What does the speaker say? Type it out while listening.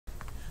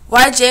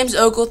Why James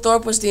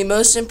Oglethorpe was the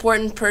most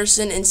important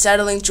person in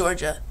settling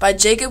Georgia by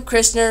Jacob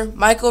Christner,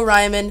 Michael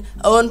Ryman,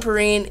 Owen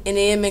Perrine, and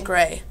Ian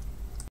McRae.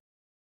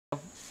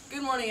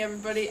 Good morning,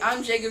 everybody.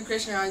 I'm Jacob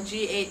Christner on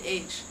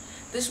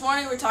G8H. This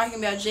morning we're talking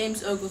about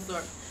James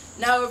Oglethorpe.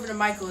 Now over to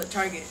Michael at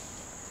Target.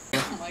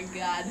 Oh my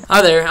God.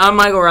 Hi there, I'm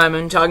Michael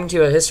Ryman talking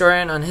to a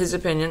historian on his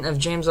opinion of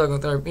James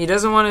Oglethorpe. He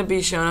doesn't want to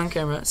be shown on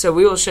camera, so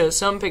we will show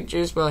some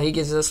pictures while he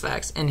gives us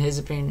facts and his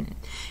opinion.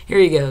 Here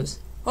he goes.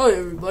 Hi,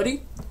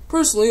 everybody.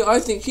 Personally, I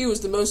think he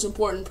was the most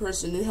important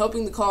person in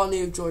helping the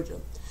colony of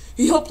Georgia.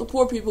 He helped the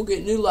poor people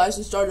get new lives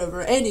and start over,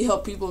 and he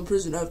helped people in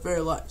prison have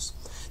better lives.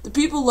 The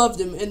people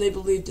loved him, and they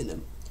believed in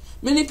him.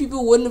 Many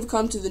people wouldn't have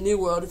come to the New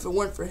World if it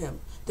weren't for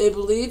him. They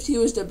believed he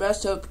was their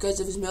best hope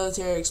because of his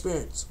military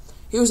experience.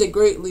 He was a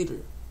great leader.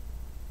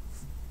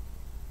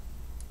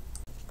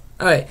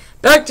 Alright,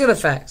 back to the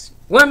facts.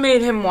 What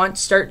made him want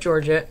to start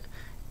Georgia,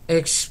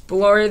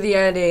 explore the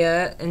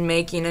idea in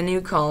making a new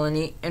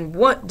colony, and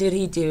what did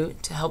he do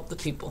to help the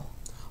people?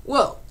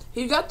 Well,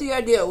 he got the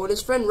idea when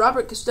his friend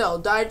Robert Castell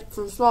died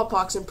from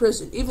smallpox in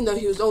prison, even though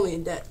he was only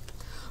in debt.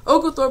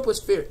 Oglethorpe was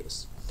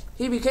furious.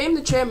 He became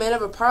the chairman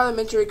of a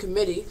parliamentary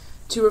committee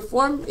to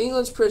reform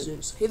England's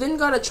prisons. He then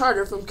got a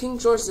charter from King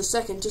George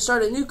II to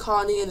start a new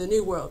colony in the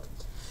New World.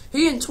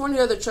 He and 20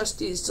 other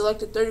trustees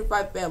selected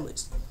 35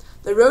 families.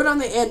 They rode on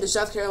the end to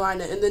South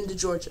Carolina and then to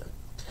Georgia.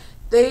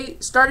 They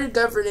started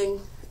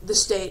governing the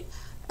state,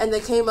 and they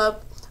came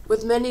up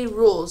with many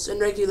rules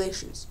and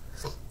regulations.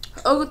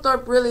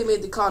 Oglethorpe really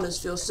made the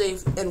colonists feel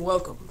safe and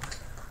welcome.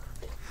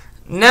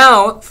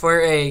 Now, for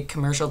a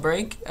commercial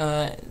break,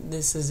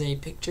 this is a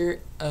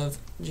picture of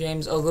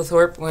James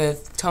Oglethorpe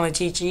with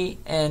Tomachichi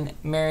and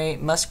Mary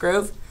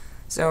Musgrove.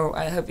 So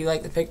I hope you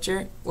like the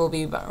picture. We'll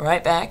be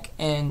right back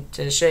and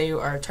to show you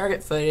our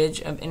target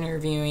footage of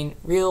interviewing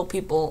real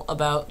people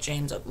about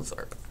James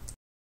Oglethorpe.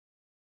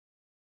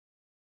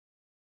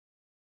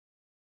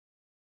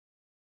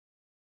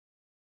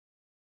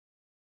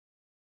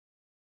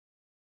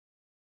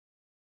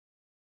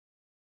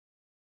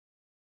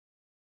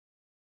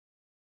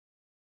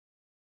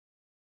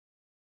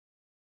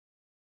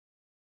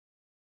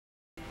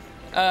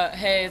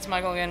 Hey, it's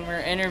Michael again.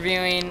 We're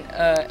interviewing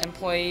an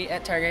employee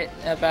at Target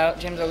about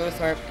James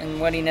Oglethorpe and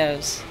what he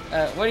knows.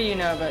 What do you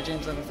know about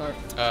James Oglethorpe?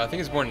 I think he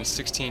was born in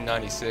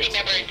 1696.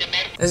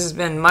 This has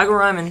been Michael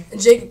Ryman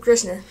And Jacob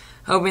Christner.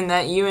 hoping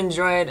that you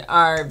enjoyed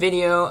our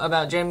video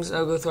about James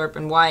Oglethorpe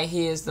and why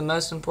he is the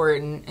most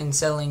important in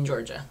settling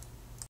Georgia.